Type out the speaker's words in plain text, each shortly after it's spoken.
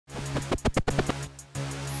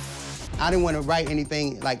I didn't want to write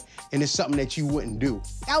anything like, and it's something that you wouldn't do.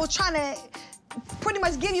 I was trying to pretty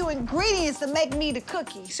much give you ingredients to make me the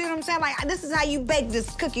cookie. See what I'm saying? Like, this is how you bake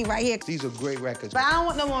this cookie right here. These are great records. But I don't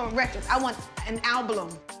want no more records. I want an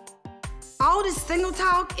album. All this single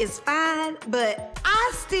talk is fine, but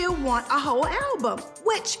I still want a whole album,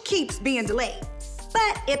 which keeps being delayed.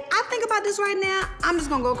 But if I think about this right now, I'm just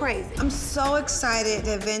gonna go crazy. I'm so excited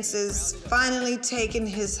that Vince is finally taking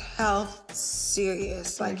his health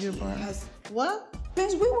serious. Thank you, Brian. What?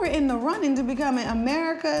 Vince, we were in the running to becoming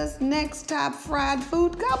America's next top fried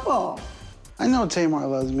food couple. I know Tamar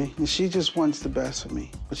loves me, and she just wants the best for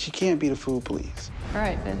me, but she can't be the food police. All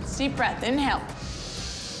right, Vince, deep breath, inhale.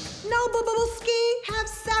 No, boo-boo-ski, have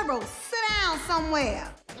several. Sit down somewhere.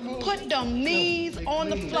 Put them knees on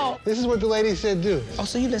the floor. This is what the lady said do. Oh,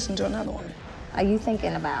 so you listened to another one? Are you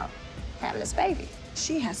thinking about having this baby?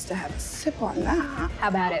 She has to have a sip on that. How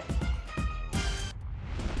about it?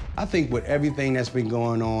 I think with everything that's been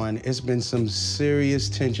going on, it's been some serious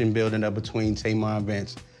tension building up between Tamar and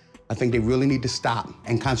Vince. I think they really need to stop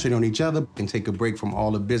and concentrate on each other and take a break from all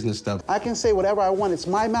the business stuff. I can say whatever I want. It's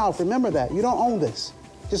my mouth. Remember that. You don't own this.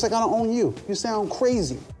 Just like I don't own you. You sound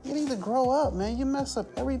crazy. You need to grow up, man. You mess up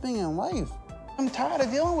everything in life. I'm tired of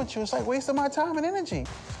dealing with you. It's like wasting my time and energy.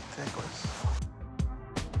 Ridiculous.